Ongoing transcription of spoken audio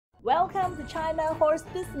Welcome to China Horse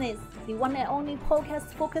Business, the one and only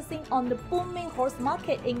podcast focusing on the booming horse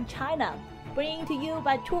market in China. Bringing to you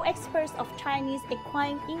by two experts of Chinese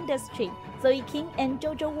equine industry, Zoe King and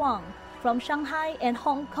Jojo Wang, from Shanghai and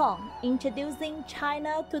Hong Kong, introducing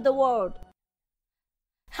China to the world.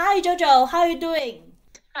 Hi Jojo, how are you doing?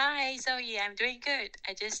 Hi Zoe, I'm doing good.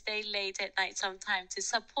 I just stay late at night sometime to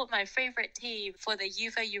support my favorite team for the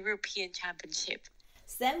UEFA European Championship.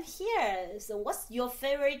 Same here. So what's your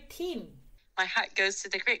favorite team? My heart goes to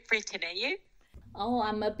the Great Britain, and you? Oh,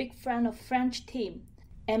 I'm a big fan of French team.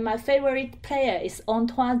 And my favorite player is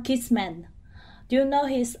Antoine Kooiman. Do you know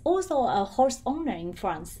he's also a horse owner in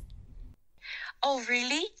France? Oh,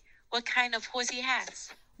 really? What kind of horse he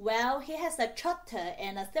has? Well, he has a trotter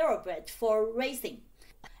and a thoroughbred for racing.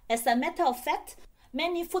 As a matter of fact,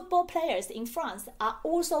 many football players in France are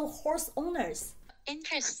also horse owners.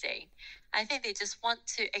 Interesting. I think they just want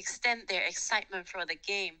to extend their excitement for the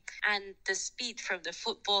game and the speed from the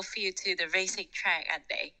football field to the racing track, aren't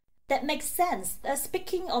they? That makes sense.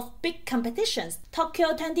 Speaking of big competitions,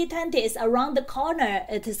 Tokyo 2020 is around the corner.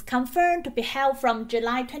 It is confirmed to be held from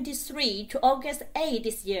July 23 to August 8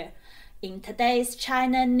 this year. In today's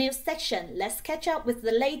China news section, let's catch up with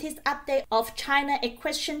the latest update of China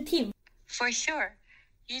Equestrian team. For sure.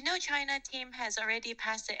 You know, China team has already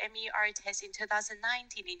passed the MER test in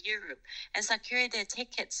 2019 in Europe and secured their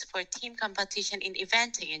tickets for team competition in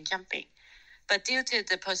eventing and jumping. But due to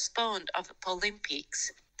the postpone of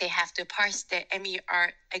Olympics, they have to pass their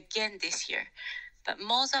MER again this year. But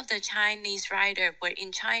most of the Chinese riders were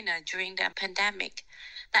in China during the pandemic.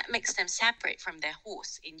 That makes them separate from their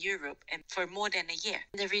horse in Europe and for more than a year.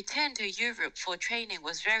 The return to Europe for training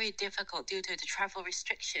was very difficult due to the travel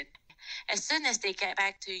restriction. As soon as they get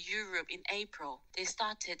back to Europe in April, they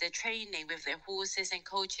started the training with their horses and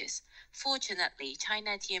coaches. Fortunately,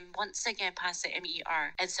 China team once again passed the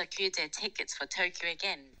MER and secured their tickets for Tokyo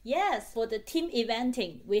again. Yes, for the team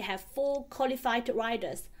eventing, we have 4 qualified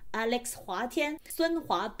riders: Alex Huatian, Sun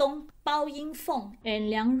Huadong, Bao Yingfeng, and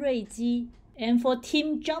Liang Ruiji. And for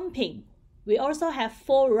team jumping, we also have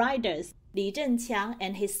 4 riders: Li Zhenqiang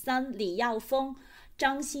and his son Li Yaofeng,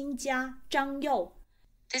 Zhang Xinjia, Zhang You.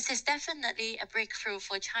 This is definitely a breakthrough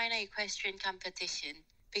for China equestrian competition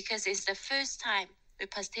because it's the first time we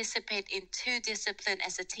participate in 2 disciplines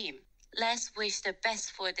as a team. Let's wish the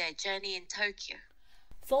best for their journey in Tokyo.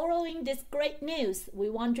 Following this great news, we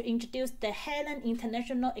want to introduce the Heilan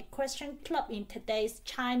International Equestrian Club in today's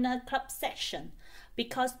China Club section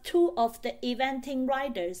because 2 of the eventing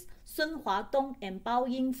riders, Sun Huadong and Bao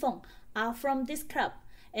Yingfeng, are from this club,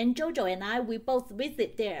 and Jojo and I will both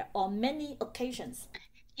visit there on many occasions.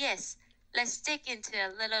 Yes, let's dig into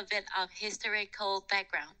a little bit of historical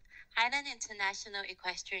background. Heilan International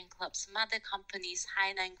Equestrian Club's mother company is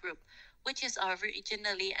Heilan Group, which is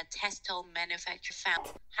originally a textile manufacturer found.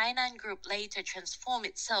 Heilan Group later transformed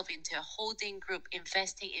itself into a holding group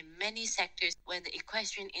investing in many sectors when the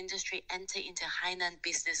equestrian industry entered into Heilan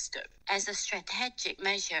business scope. As a strategic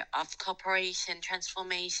measure of corporation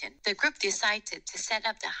transformation, the group decided to set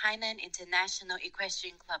up the Heilan International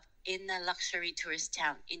Equestrian Club in a luxury tourist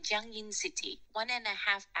town in Jiangyin City,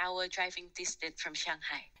 1.5-hour driving distance from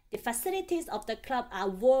Shanghai. The facilities of the club are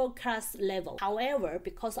world-class level. However,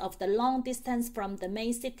 because of the long distance from the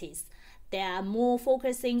main cities, they are more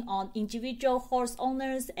focusing on individual horse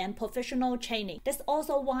owners and professional training. That's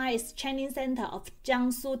also why it's training center of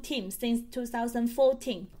Jiangsu team since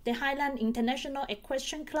 2014. The Heilan International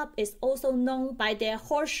Equestrian Club is also known by their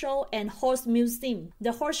horse show and horse museum.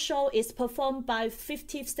 The horse show is performed by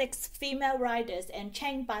 56 female riders and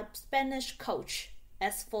trained by Spanish coach.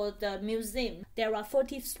 As for the museum, there are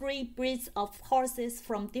 43 breeds of horses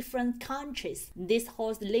from different countries. These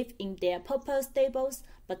horses live in their proper stables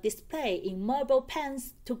but display in marble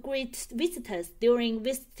pens to greet visitors during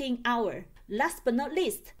visiting hour. Last but not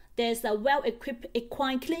least, there is a well-equipped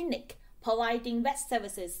equine clinic providing vet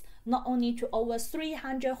services not only to over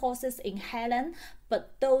 300 horses in Heilan,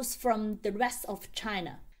 but those from the rest of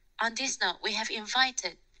China. On this note, we have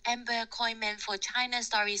invited Amber Kooiman for China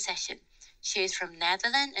Story session. She is from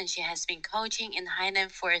Netherlands and she has been coaching in Heilan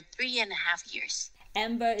for 3.5 years.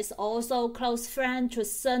 Amber is also close friend to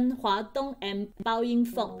Sun Huadong and Bao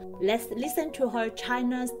Yingfeng. Let's listen to her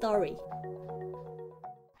China story.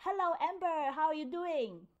 Hello Amber, how are you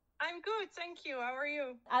doing? I'm good, thank you. How are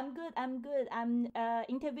you? I'm good. I'm good. I'm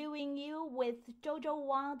interviewing you with Jojo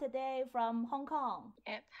Wang today from Hong Kong.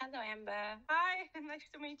 Yep. Hello, Amber. Hi, nice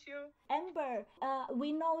to meet you. Amber,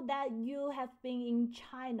 we know that you have been in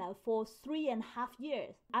China for 3.5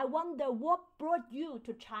 years. I wonder what brought you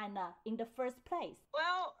to China in the first place.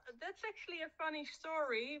 Well, that's actually a funny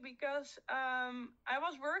story because I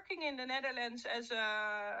was working in the Netherlands as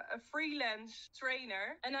a freelance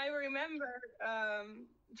trainer, and I remember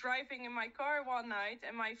driving in my car one night,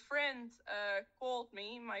 and my friend called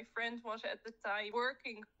me. My friend was at the time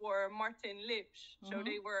working for Martin Lips, so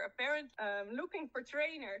they were apparently looking for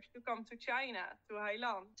trainers to come to China, to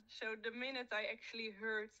Heilan. So the minute I actually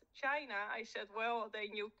heard China, I said, well,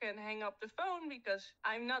 then you can hang up the phone because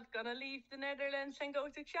I'm not gonna leave the Netherlands and go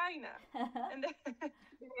to China. And then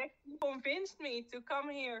they actually convinced me to come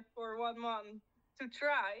here for 1 month to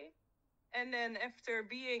try. And then after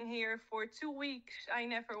being here for 2 weeks, I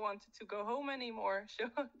never wanted to go home anymore. So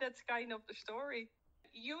that's kind of the story.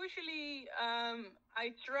 Usually,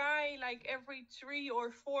 I try like every 3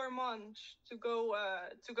 or 4 months to go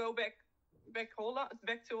back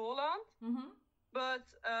to Holland. Mm-hmm. But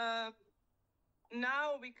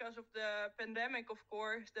now, because of the pandemic, of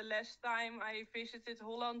course, the last time I visited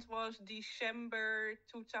Holland was December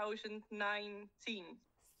 2019.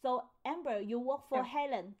 So, Amber, you work for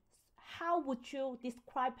Heilan. How would you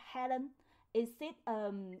describe Heilan? Is it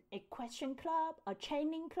equestrian club, a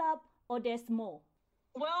training club, or there's more?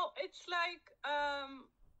 Well, it's like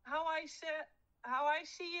how I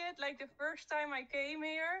see it. Like the first time I came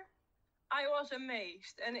here, I was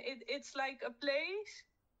amazed, and it's like a place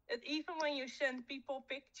that even when you send people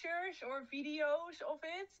pictures or videos of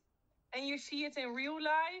it, and you see it in real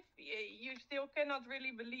life, you still cannot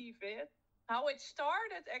really believe it. How it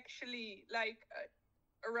started actually, like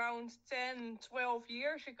around 10, 12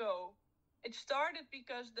 years ago. It started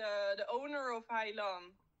because the owner of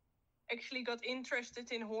Heilan actually got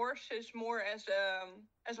interested in horses more as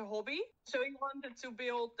a hobby. So he wanted to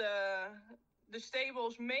build the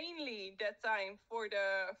stables mainly that time for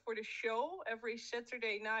the show. Every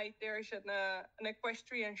Saturday night there's an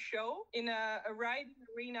equestrian show in a riding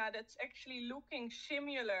arena that's actually looking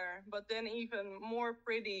similar, but then even more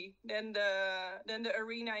pretty than the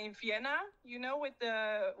arena in Vienna, you know, with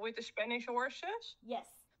the Spanish horses. Yes.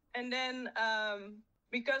 And then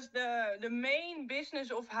because the main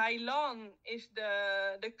business of Heilan is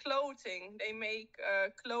the clothing. They make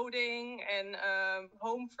clothing and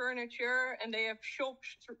home furniture, and they have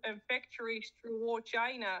shops and factories through all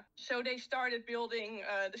China. So they started building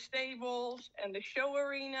the stables and the show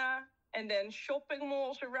arena, and then shopping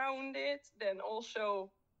malls around it. Then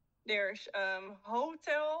also there's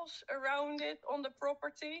hotels around it on the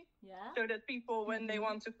property. Yeah. So that people, when they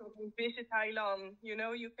want to come and visit Heilan, you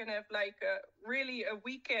know, you can have like really a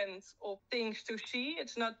weekend of things to see.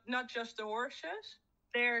 It's not just the horses.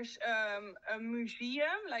 There's a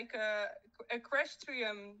museum, like a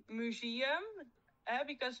equestrian museum,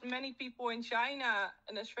 because many people in China,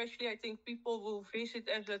 and especially I think people who visit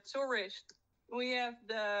as a tourist, we have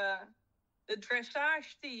the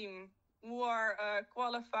dressage team who are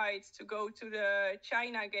qualified to go to the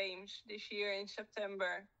China Games this year in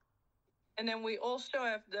September. And then we also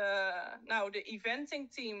have the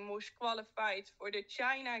eventing team who's qualified for the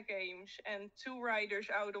China Games, and 2 riders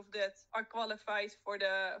out of that are qualified for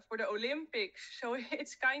the Olympics. So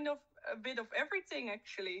it's kind of a bit of everything,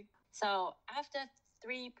 actually. So after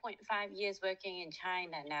 3.5 years working in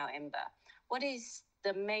China now, Amber, what is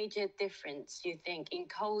the major difference you think in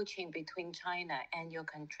coaching between China and your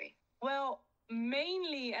country? Well,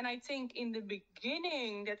 mainly, and I think in the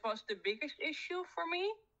beginning that was the biggest issue for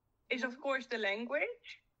me, is of course the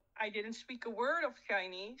language. I didn't speak a word of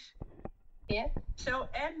Chinese. Yeah. So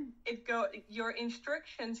and your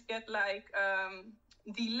instructions get like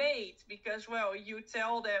delayed because, well, you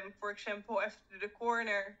tell them, for example, after the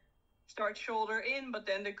corner, start shoulder in, but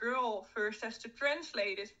then the girl first has to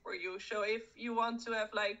translate it for you. So if you want to have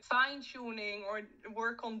like fine tuning or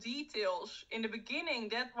work on details in the beginning,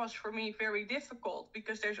 that was for me very difficult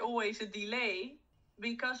because there's always a delay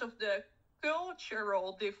because of the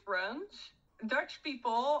cultural difference. Dutch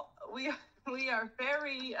people, we are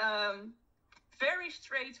very very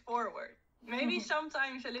straightforward. Maybe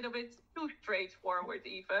sometimes a little bit too straightforward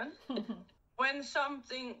even. When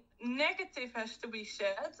something negative has to be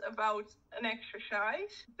said about an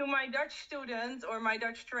exercise, to my Dutch student or my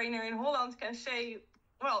Dutch trainer in Holland can say,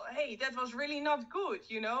 well, hey, that was really not good,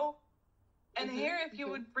 you know? And here, if you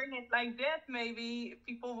would bring it like that, maybe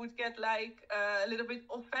people would get like a little bit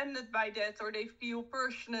offended by that, or they feel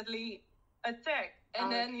personally attack.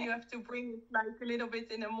 And then you have to bring it like a little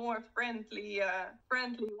bit in a more friendly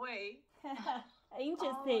way.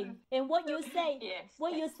 Interesting. And what you say? Yes,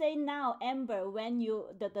 what you say now, Amber, when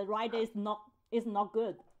the rider is not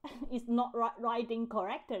good, is not riding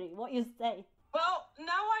correctly? What you say? Well, now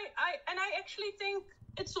I actually think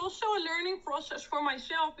it's also a learning process for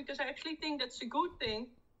myself, because I actually think that's a good thing.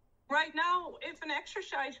 Right now, if an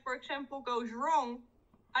exercise, for example, goes wrong,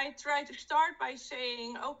 I try to start by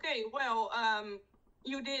saying, okay, well,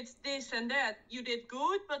 you did this and that, you did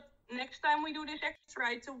good, but next time we do this exercise,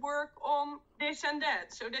 try to work on this and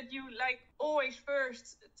that, so that you like always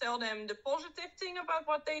first tell them the positive thing about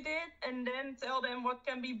what they did, and then tell them what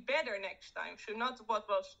can be better next time. So not what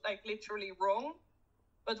was like literally wrong,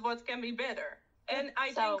 but what can be better. And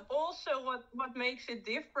I think also what makes it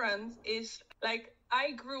different is like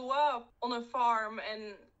I grew up on a farm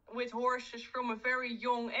and with horses from a very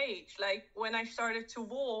young age. Like when I started to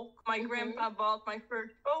walk, my grandpa bought my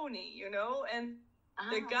first pony, you know, and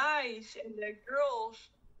the guys and the girls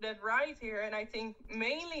that ride here, and I think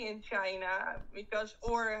mainly in China, because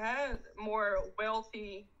more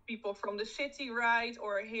wealthy people from the city ride,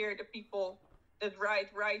 or here the people that ride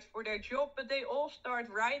for their job, but they all start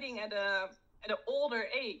riding at an older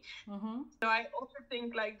age. So I also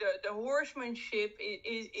think like the horsemanship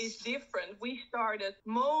is different. We started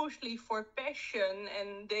mostly for passion,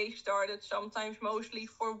 and they started sometimes mostly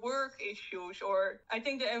for work issues, or I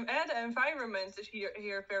think the environment is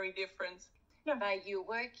here very different. Yeah. By you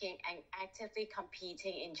working and actively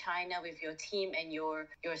competing in China with your team and your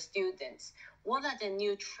students, what are the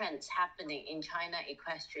new trends happening in China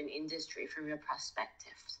equestrian industry from your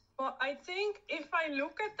perspective? Well, I think if I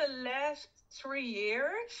look at the last 3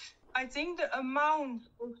 years, I think the amount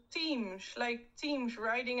of teams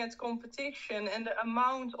riding at competition and the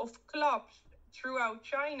amount of clubs throughout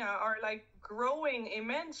China are like growing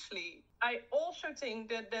immensely. I also think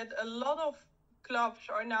that a lot of clubs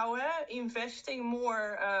are now investing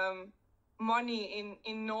more money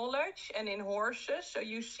in knowledge and in horses. So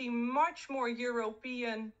you see much more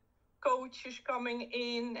European coaches coming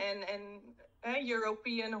in and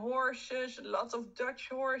European horses, a lot of Dutch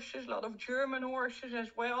horses, a lot of German horses as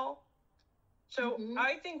well. So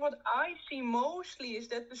I think what I see mostly is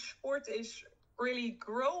that the sport is really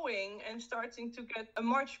growing and starting to get a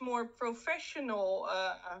much more professional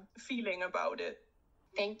feeling about it.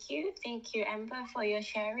 Thank you, Amber, for your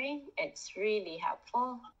sharing. It's really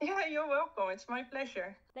helpful. Yeah, you're welcome. It's my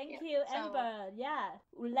pleasure. Thank you, Amber.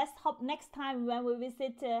 Let's hope next time when we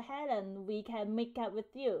visit Heilan, we can meet up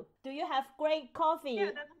with you. Do you have great coffee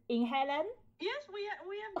in Heilan? Yes, we have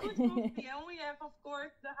good coffee, and we have, of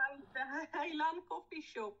course, the Heilan coffee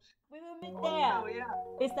shops. We will meet there. Oh, yeah.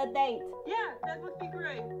 It's the date. Yeah, that would be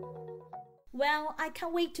great. Well, I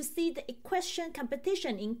can't wait to see the equestrian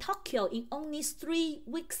competition in Tokyo in only 3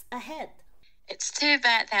 weeks ahead. It's too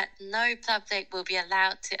bad that no public will be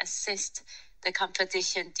allowed to assist the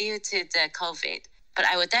competition due to the COVID, but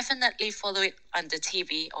I will definitely follow it on the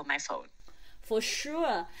TV or my phone. For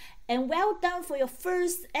sure. And well done for your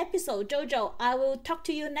first episode, Jojo. I will talk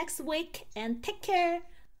to you next week, and take care.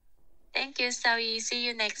 Thank you, Zoe. See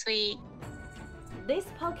you next week. This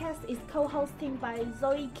podcast is co-hosted by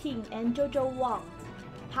Zoe King and Jojo Wang,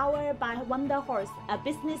 powered by Wonder Horse, a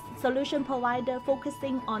business solution provider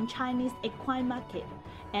focusing on Chinese equine market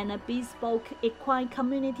and a bespoke equine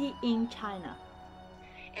community in China.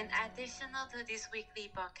 In addition to this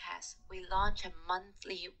weekly broadcast, we launch a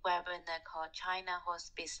monthly webinar called China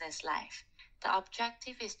Horse Business Live. The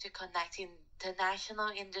objective is to connect international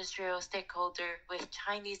industrial stakeholders with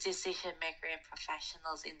Chinese decision makers and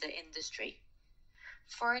professionals in the industry.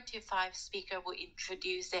 4 to 5 speakers will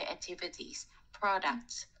introduce their activities,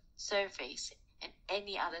 products, surveys, and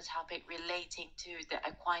any other topic relating to the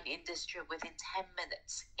equine industry within 10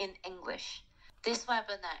 minutes in English. This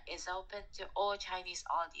webinar is open to all Chinese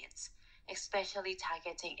audience, especially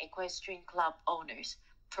targeting equestrian club owners,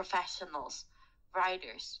 professionals,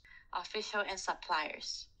 riders, officials, and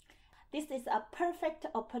suppliers. This is a perfect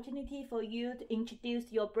opportunity for you to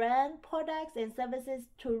introduce your brand, products, and services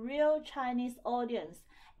to real Chinese audience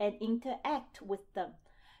and interact with them.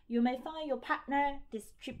 You may find your partner,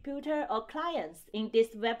 distributor, or clients in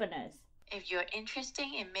these webinars. If you're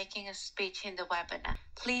interested in making a speech in the webinar,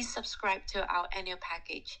 please subscribe to our annual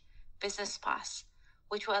package, Business Pass,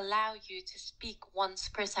 which will allow you to speak once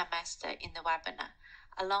per semester in the webinar,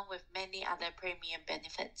 along with many other premium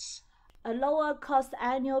benefits. A lower cost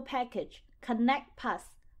annual package, Connect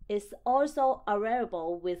Pass, is also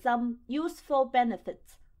available with some useful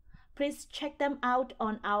benefits. Please check them out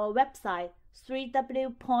on our website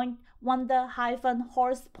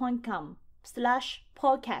www.wonder-horse.com/podcast.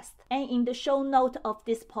 podcast and in the show note of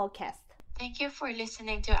this podcast. Thank you for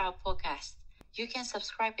listening to our podcast. You can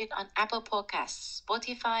subscribe it on Apple Podcasts,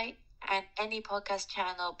 Spotify, and any podcast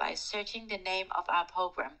channel by searching the name of our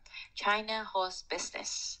program, China Horse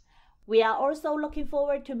Business. We are also looking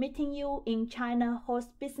forward to meeting you in China Horse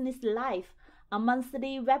Business Live, a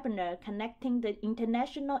monthly webinar connecting the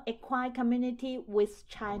international equine community with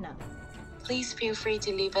China. Please feel free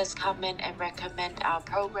to leave us comment and recommend our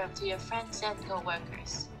program to your friends and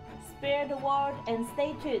co-workers. Spread the word and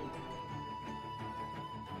stay tuned.